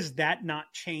 why does that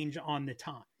not change on the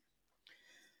time?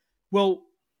 Well,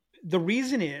 the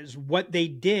reason is what they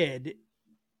did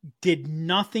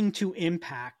nothing to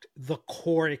impact the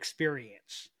core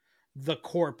experience, the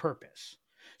core purpose.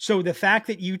 So the fact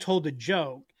that you told a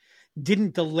joke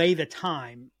didn't delay the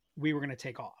time we were going to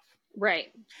take off. Right.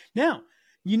 Now,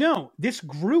 you know, this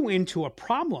grew into a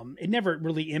problem. It never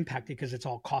really impacted because it's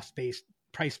all cost-based,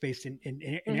 price-based in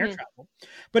air travel.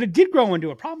 But it did grow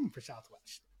into a problem for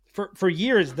Southwest. For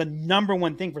years, the number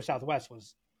one thing for Southwest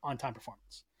was on-time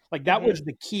performance. Like that was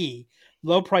the key,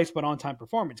 low price but on-time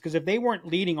performance. Because if they weren't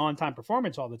leading on-time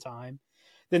performance all the time,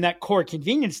 then that core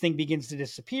convenience thing begins to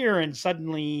disappear, and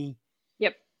suddenly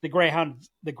the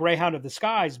Greyhound of the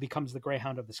skies becomes the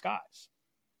Greyhound of the skies.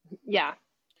 Yeah.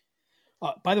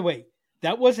 By the way,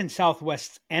 that wasn't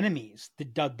Southwest's enemies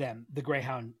that dubbed them the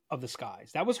Greyhound of the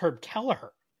skies. That was Herb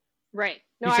Kelleher. Right.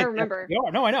 No, I remember.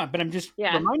 No, I know, but I'm just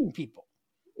reminding people.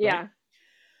 Yeah. Right?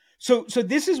 So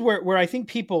this is where I think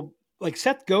people, like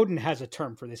Seth Godin has a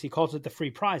term for this. He calls it the free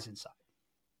prize inside.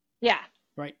 Yeah.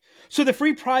 Right. So the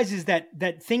free prize is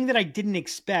that thing that I didn't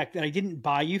expect, that I didn't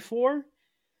buy you for,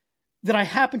 that I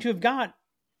happen to have got,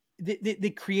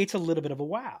 that creates a little bit of a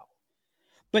wow.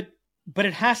 But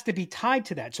it has to be tied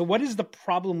to that. So what is the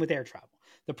problem with air travel?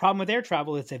 The problem with air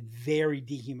travel is it's a very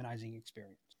dehumanizing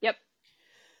experience. Yep.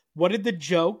 What did the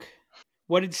joke,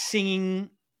 what did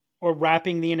singing or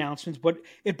rapping the announcements,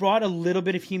 it brought a little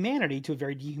bit of humanity to a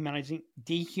very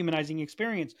dehumanizing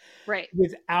experience. Right.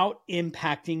 Without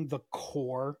impacting the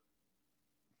core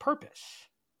purpose.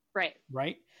 Right.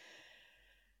 Right.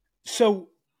 So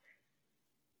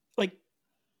like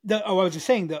I was just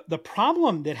saying, the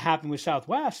problem that happened with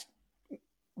Southwest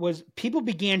was people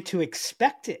began to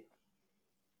expect it.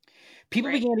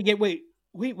 People began to get, wait,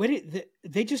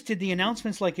 they just did the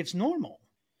announcements like it's normal.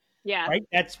 Yeah. Right.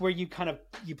 That's where you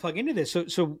plug into this.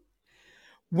 So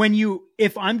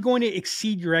if I'm going to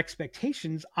exceed your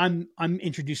expectations, I'm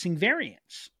introducing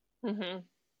variance. Mm-hmm.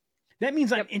 That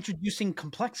means I'm introducing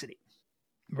complexity,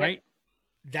 right?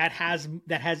 Yep.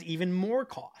 That has even more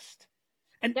cost.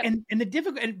 And the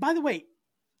difficult, and by the way,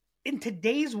 in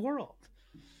today's world,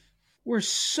 where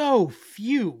so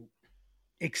few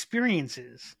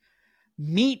experiences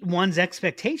meet one's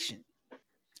expectation.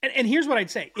 And here's what I'd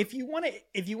say. If you want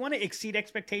to exceed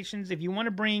expectations, if you want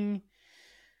to bring,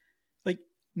 like,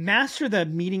 master the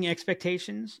meeting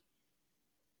expectations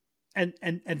and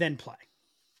then play.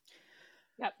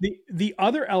 Yep. The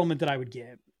other element that I would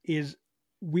give is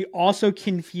we also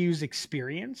confuse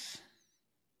experience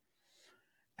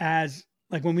as,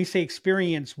 like, when we say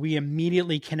experience, we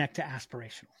immediately connect to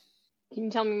aspirational. Can you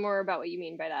tell me more about what you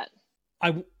mean by that?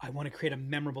 I want to create a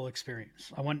memorable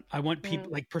experience. I want people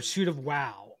like pursuit of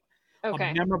wow,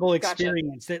 Okay. a memorable Gotcha.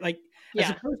 experience that like as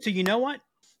Yeah. opposed to, you know what?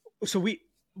 So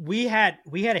we had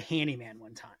a handyman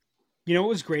one time. You know what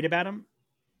was great about him?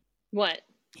 What?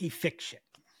 He fixed shit.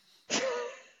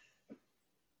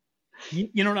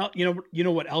 You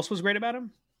know what else was great about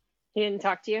him? He didn't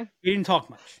talk to you? He didn't talk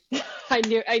much. I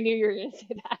knew you were going to say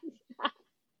that.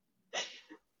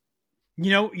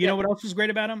 You know what else was great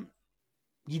about him?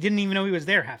 You didn't even know he was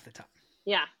there half the time.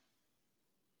 Yeah.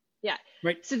 Yeah.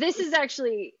 Right. So this is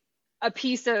actually a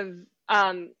piece of,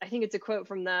 I think it's a quote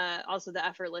from the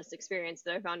Effortless Experience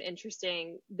that I found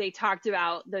interesting. They talked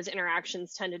about those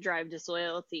interactions tend to drive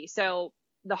disloyalty. So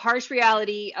the harsh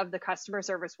reality of the customer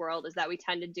service world is that we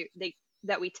tend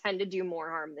to do more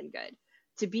harm than good.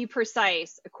 To be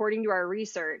precise, according to our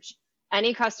research,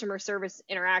 any customer service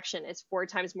interaction is 4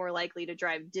 times more likely to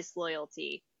drive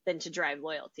disloyalty than to drive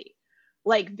loyalty.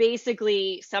 Like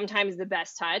basically, sometimes the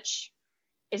best touch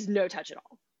is no touch at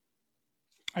all.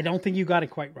 I don't think you got it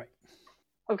quite right.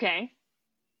 Okay.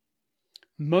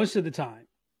 Most of the time.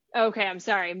 Okay, I'm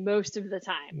sorry. Most of the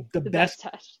time, The best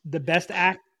touch. The best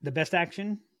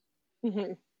action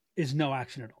Mm-hmm. is no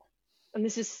action at all. And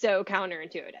this is so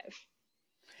counterintuitive.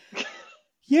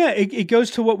 Yeah, it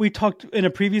goes to what we talked in a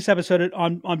previous episode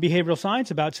on behavioral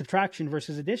science about subtraction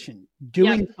versus addition.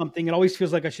 Doing something, it always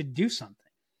feels like I should do something.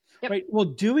 Yep. Right. Well,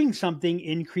 doing something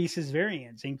increases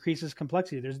variance, increases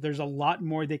complexity. There's a lot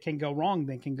more that can go wrong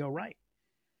than can go right.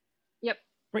 Yep.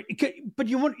 Right. But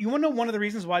you want to know one of the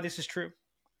reasons why this is true?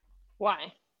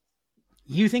 Why?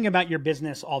 You think about your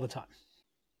business all the time.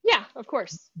 Yeah, of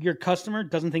course. Your customer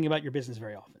doesn't think about your business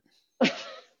very often.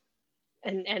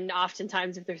 And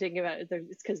oftentimes if they're thinking about it,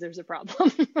 it's because there's a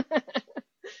problem.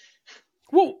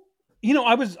 Well,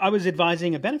 I was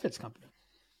advising a benefits company.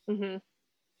 Mm-hmm.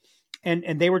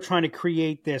 And they were trying to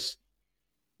create this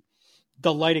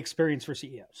delight experience for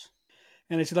CEOs.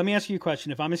 And I said, let me ask you a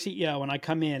question. If I'm a CEO and I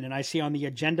come in and I see on the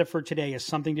agenda for today is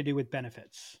something to do with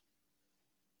benefits,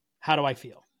 how do I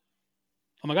feel?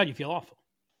 Oh my God, you feel awful.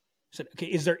 I said, okay,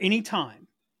 is there any time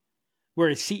where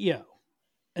a CEO,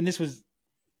 and is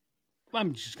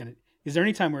there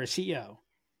any time where a CEO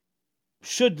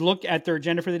should look at their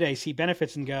agenda for the day, see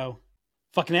benefits and go,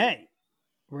 fucking A,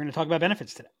 we're going to talk about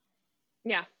benefits today.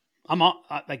 Yeah. I'm all,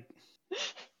 like,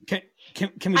 can we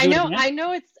do it again?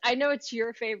 I know it's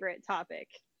your favorite topic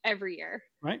every year.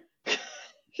 Right.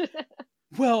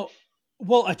 Well,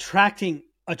 attracting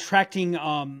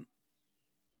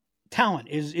talent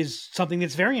is something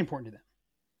that's very important to them.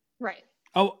 Right.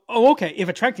 Oh, okay. If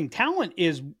attracting talent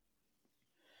is,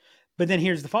 but then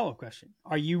here's the follow-up question.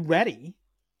 Are you ready?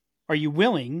 Are you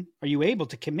willing? Are you able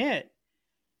to commit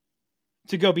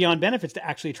to go beyond benefits to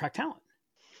actually attract talent?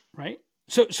 Right.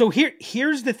 So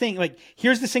here's the thing, like,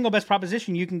 here's the single best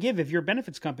proposition you can give if you're a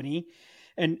benefits company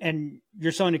and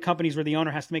you're selling to companies where the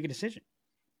owner has to make a decision.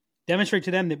 Demonstrate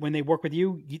to them that when they work with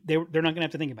you, they're not going to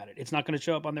have to think about it. It's not going to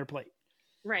show up on their plate.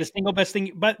 Right. The single best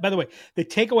thing, by the way, the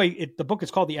takeaway, the book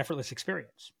is called The Effortless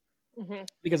Experience,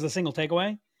 because the single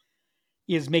takeaway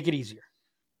is make it easier.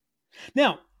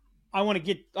 Now, I want to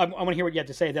hear what you have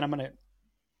to say. Then I'm going to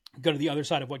go to the other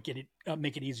side of what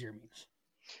make it easier means.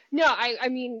 No, I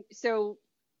mean, so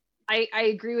I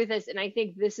agree with this. And I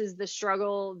think this is the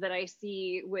struggle that I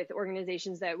see with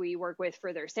organizations that we work with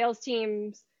for their sales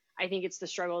teams. I think it's the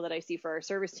struggle that I see for our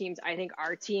service teams. I think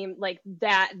our team, like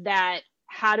that,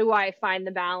 how do I find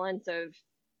the balance of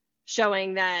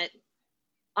showing that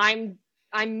I'm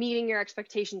meeting your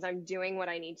expectations, I'm doing what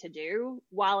I need to do,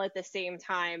 while at the same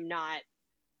time not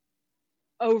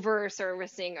over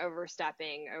servicing,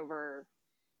 overstepping, over.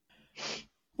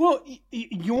 Well,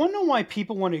 you want to know why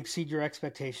people want to exceed your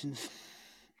expectations?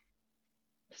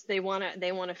 They want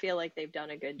to feel like they've done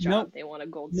a good job. Nope. They want a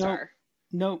gold star.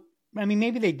 No, I mean,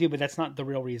 maybe they do, but that's not the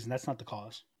real reason. That's not the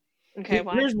cause. Okay,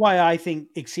 why? Here's why I think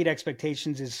exceed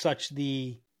expectations is such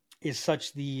the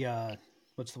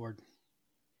what's the word?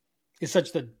 Is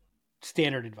such the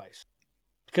standard advice,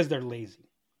 because they're lazy.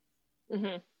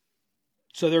 Mm-hmm.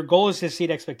 So their goal is to exceed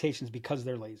expectations because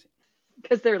they're lazy.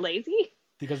 Because they're lazy?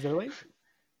 Because they're lazy.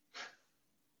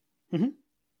 Mm-hmm.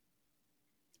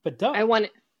 But duh.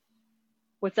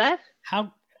 What's that?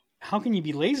 How can you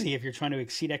be lazy if you're trying to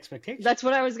exceed expectations? That's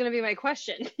what I was going to be my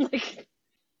question. Like,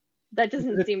 that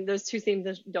doesn't seem, those two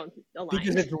themes don't align.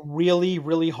 Because it's really,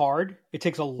 really hard. It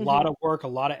takes a lot of work, a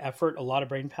lot of effort, a lot of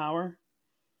brain power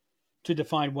to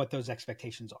define what those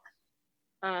expectations are.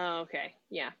 Oh, okay.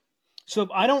 Yeah. So if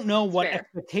I don't know what fair.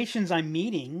 Expectations I'm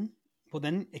meeting, well,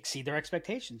 then exceed their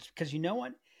expectations. Because you know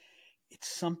what?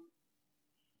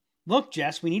 Look,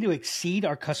 Jess, we need to exceed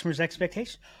our customers'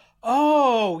 expectations.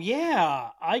 Oh, yeah,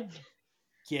 I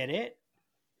get it.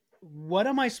 What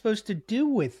am I supposed to do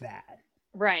with that?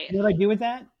 Right. What do I do with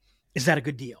that? Is that a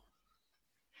good deal?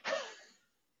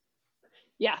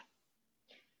 Yeah.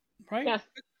 Right? Yeah.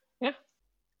 Yeah.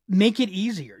 Make it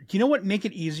easier. Do you know what make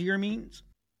it easier means?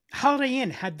 Holiday Inn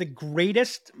had the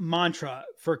greatest mantra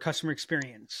for customer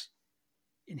experience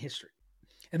in history.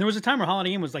 And there was a time where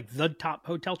Holiday Inn was like the top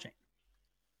hotel chain.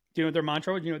 Do you know what their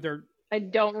mantra was? Do you know what their I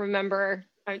don't remember.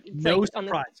 It's no like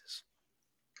surprises?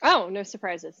 Oh, no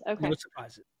surprises. Okay. No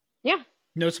surprises. Yeah.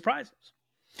 No surprises.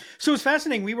 So it's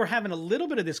fascinating. We were having a little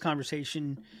bit of this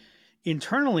conversation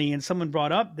internally, and someone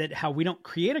brought up that how we don't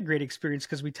create a great experience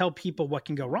because we tell people what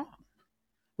can go wrong.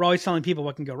 We're always telling people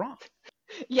what can go wrong.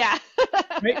 Yeah.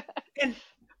 Right.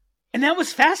 And that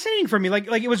was fascinating for me. Like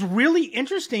it was really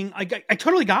interesting. I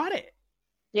totally got it.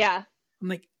 Yeah. I'm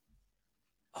like,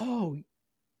 oh,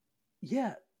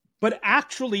 yeah. But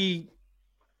actually,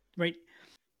 right,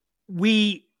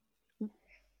 we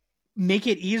make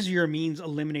it easier means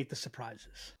eliminate the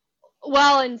surprises.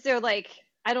 Well, and so like,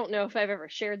 I don't know if I've ever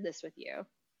shared this with you.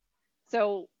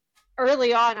 So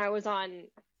early on, I was on,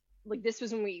 like, this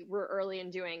was when we were early in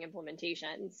doing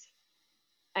implementations,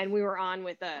 and we were on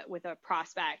with a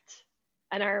prospect.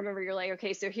 And I remember you're like,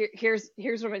 okay, so here's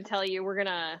what I'm gonna tell you. We're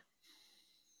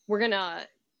gonna,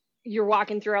 you're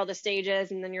walking through all the stages,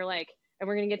 and then you're like, and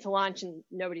we're gonna get to launch, and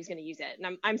nobody's gonna use it.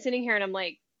 And I'm sitting here, and I'm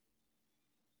like,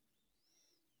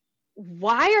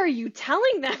 why are you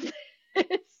telling them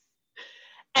this?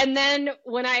 And then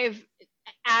when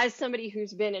as somebody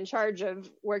who's been in charge of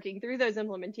working through those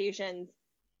implementations,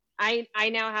 I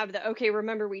now have okay,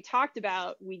 remember we talked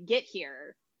about we get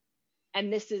here,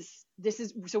 and this is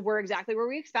so we're exactly where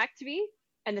we expect to be,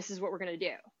 and this is what we're going to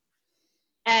do.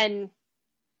 And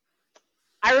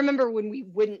I remember when we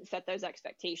wouldn't set those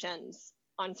expectations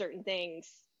on certain things,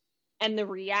 and the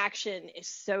reaction is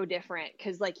so different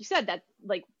because, like you said, that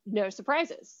like no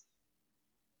surprises.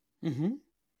 Mm-hmm.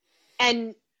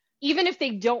 And even if they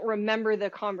don't remember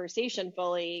the conversation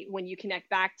fully, when you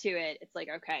connect back to it, it's like,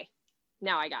 okay,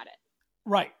 now I got it.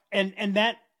 Right. And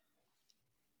that,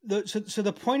 so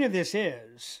the point of this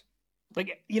is,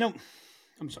 like,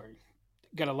 I'm sorry,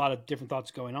 got a lot of different thoughts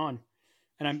going on.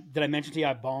 And did I mention to you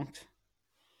I bonked?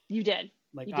 You did.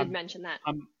 Like you did mention that.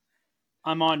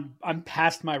 I'm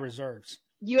past my reserves.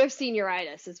 You have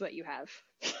senioritis is what you have.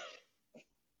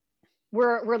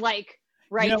 We're like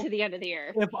right to the end of the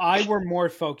year. If I were more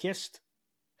focused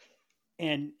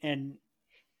and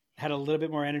had a little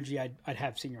bit more energy, I'd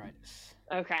have senioritis.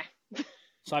 Okay.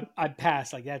 So I'd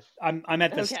pass like that. I'm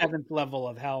at the 7th level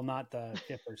of hell, not the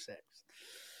 5th or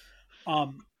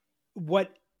 6th.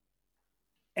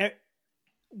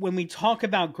 When we talk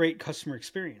about great customer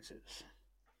experiences,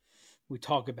 we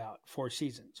talk about Four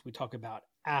Seasons, we talk about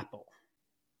Apple,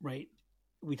 right?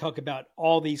 We talk about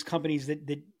all these companies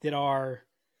that are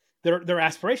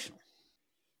aspirational,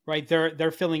 right?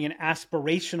 They're filling an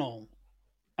aspirational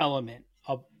element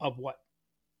of what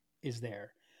is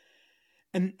there.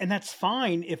 And that's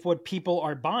fine if what people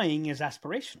are buying is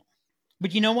aspirational.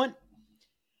 But you know what?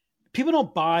 People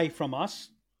don't buy from us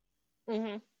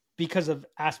because of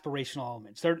aspirational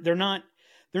elements. They're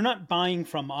not buying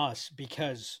from us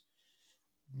because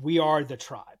we are the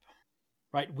tribe,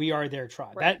 right? We are their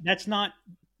tribe. Right. That's not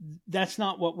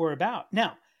what we're about.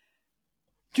 Now,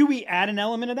 do we add an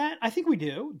element of that? I think we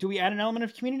do. Do we add an element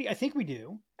of community? I think we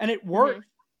do. And it works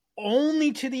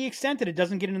only to the extent that it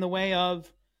doesn't get in the way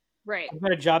of, right, I've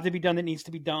got a job to be done that needs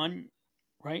to be done,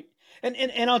 right?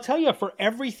 And I'll tell you, for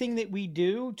everything that we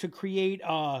do to create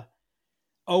a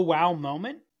oh wow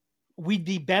moment, we'd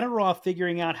be better off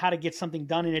figuring out how to get something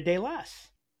done in a day less,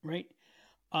 right?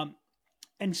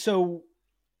 And so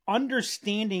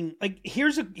understanding, like,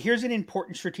 here's an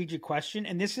important strategic question,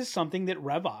 and this is something that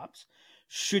RevOps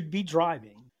should be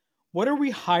driving. What are we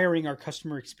hiring our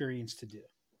customer experience to do?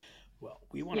 Well,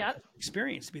 we want our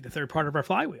experience to be the third part of our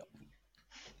flywheel.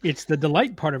 It's the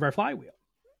delight part of our flywheel.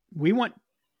 We want,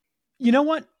 you know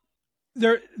what?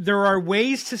 There are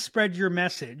ways to spread your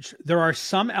message. There are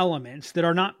some elements that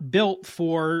are not built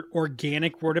for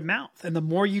organic word of mouth. And the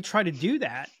more you try to do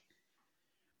that,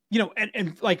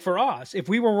 and like for us, if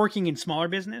we were working in smaller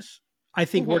business, I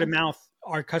think word of mouth,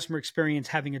 our customer experience,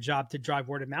 having a job to drive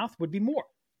word of mouth would be more.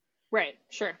 Right.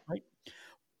 Sure. Right.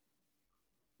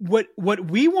 What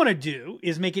we want to do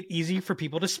is make it easy for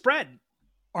people to spread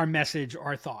our message,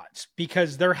 our thoughts,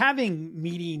 because they're having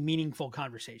meaty, meaningful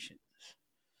conversations.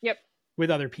 Yep. With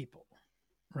other people.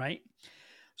 Right.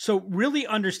 So really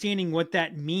understanding what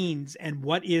that means and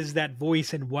what is that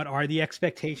voice and what are the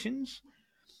expectations.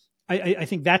 I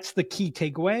think that's the key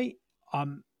takeaway,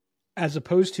 as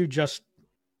opposed to just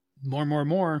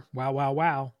More. Wow, wow,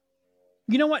 wow.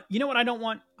 You know what? I don't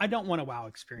want a wow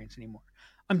experience anymore.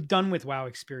 I'm done with wow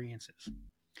experiences.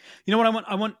 You know what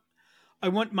I want? I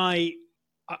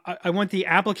want the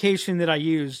application that I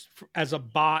use as a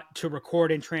bot to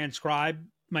record and transcribe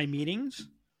my meetings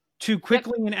to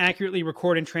quickly and accurately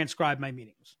record and transcribe my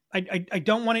meetings. I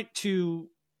don't want it to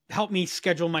help me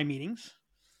schedule my meetings.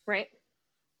 Right.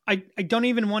 I don't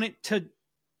even want it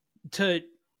to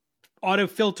auto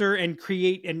filter and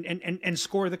create and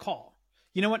score the call.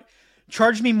 You know what?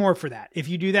 Charge me more for that. If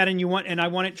you do that and I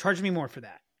want it, charge me more for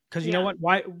that. Because you know what?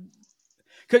 Why?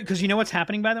 Because you know what's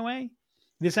happening, by the way?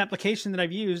 This application that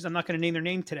I've used, I'm not going to name their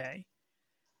name today,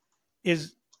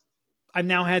 is I've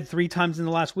now had 3 times in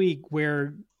the last week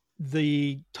where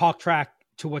the talk track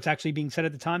to what's actually being said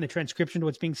at the time, the transcription to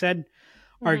what's being said,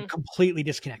 are completely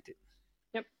disconnected.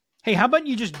 Yep. Hey, how about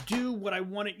you just do what I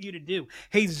wanted you to do?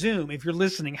 Hey, Zoom, if you're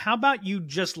listening, how about you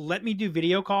just let me do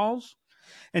video calls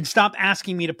and stop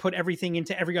asking me to put everything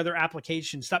into every other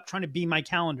application? Stop trying to be my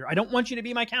calendar. I don't want you to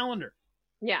be my calendar.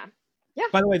 Yeah. Yeah.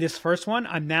 By the way, this first one,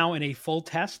 I'm now in a full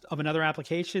test of another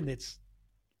application that's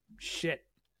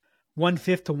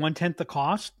 1/5 to 1/10 the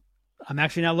cost. I'm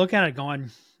actually now looking at it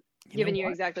going, giving you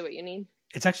exactly what you need.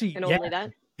 It's actually, and only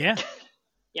that. Yeah.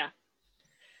 Yeah.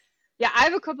 I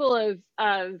have a couple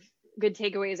of good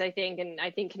takeaways, I think. And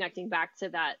I think connecting back to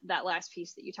that last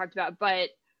piece that you talked about, but,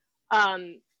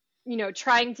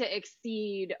 trying to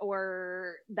exceed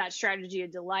or that strategy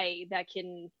of delay that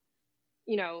can,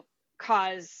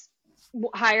 cause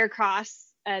higher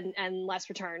costs and less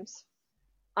returns,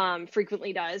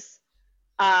 frequently does.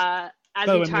 As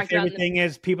we talked about, the thing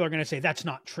is, people are going to say that's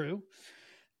not true,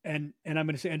 and I'm going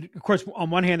to say, and of course, on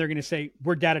one hand, they're going to say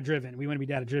we're data driven, we want to be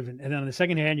data driven, and then on the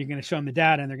second hand, you're going to show them the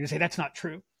data, and they're going to say that's not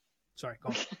true. Sorry,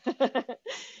 go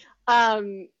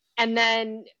on. And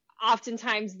then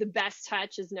oftentimes the best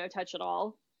touch is no touch at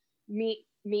all. Meet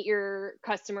your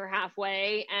customer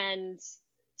halfway, and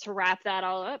to wrap that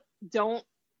all up, don't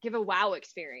give a wow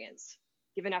experience.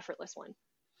 Give an effortless one.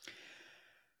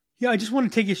 Yeah, I just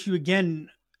want to take issue again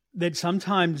that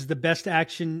sometimes the best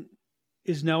action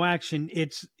is no action.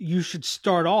 It's you should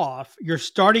start off. Your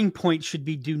starting point should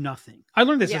be do nothing. I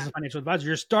learned this as a financial advisor.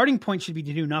 Your starting point should be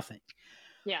to do nothing.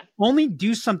 Yeah. Only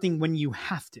do something when you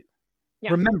have to.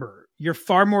 Yeah. Remember, you're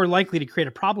far more likely to create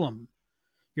a problem.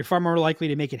 You're far more likely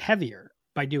to make it heavier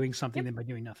by doing something than by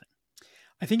doing nothing.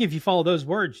 I think if you follow those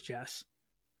words, Jess,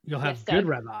 you'll have good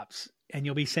RevOps, and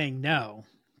you'll be saying no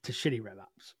to shitty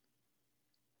RevOps.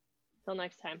 Till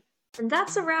next time. And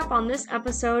that's a wrap on this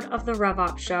episode of the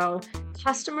RevOps Show.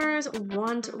 Customers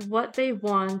want what they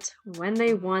want when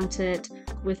they want it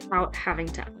without having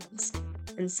to ask.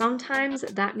 And sometimes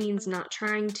that means not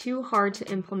trying too hard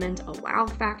to implement a wow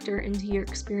factor into your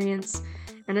experience.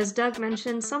 And as Doug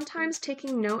mentioned, sometimes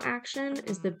taking no action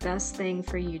is the best thing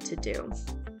for you to do.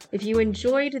 If you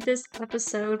enjoyed this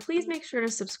episode, please make sure to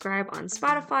subscribe on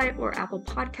Spotify or Apple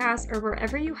Podcasts or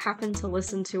wherever you happen to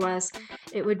listen to us.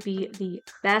 It would be the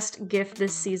best gift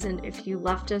this season if you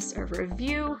left us a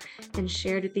review and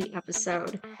shared the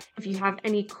episode. If you have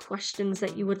any questions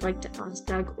that you would like to ask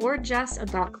Doug or Jess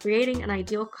about creating an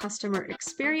ideal customer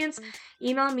experience,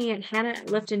 email me at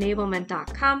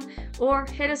hannah@liftenablement.com or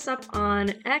hit us up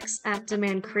on X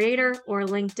 @DemandCreator or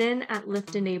LinkedIn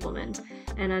 @LiftEnablement.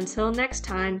 And until next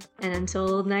time, and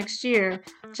until next year,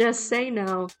 just say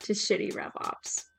no to shitty RevOps.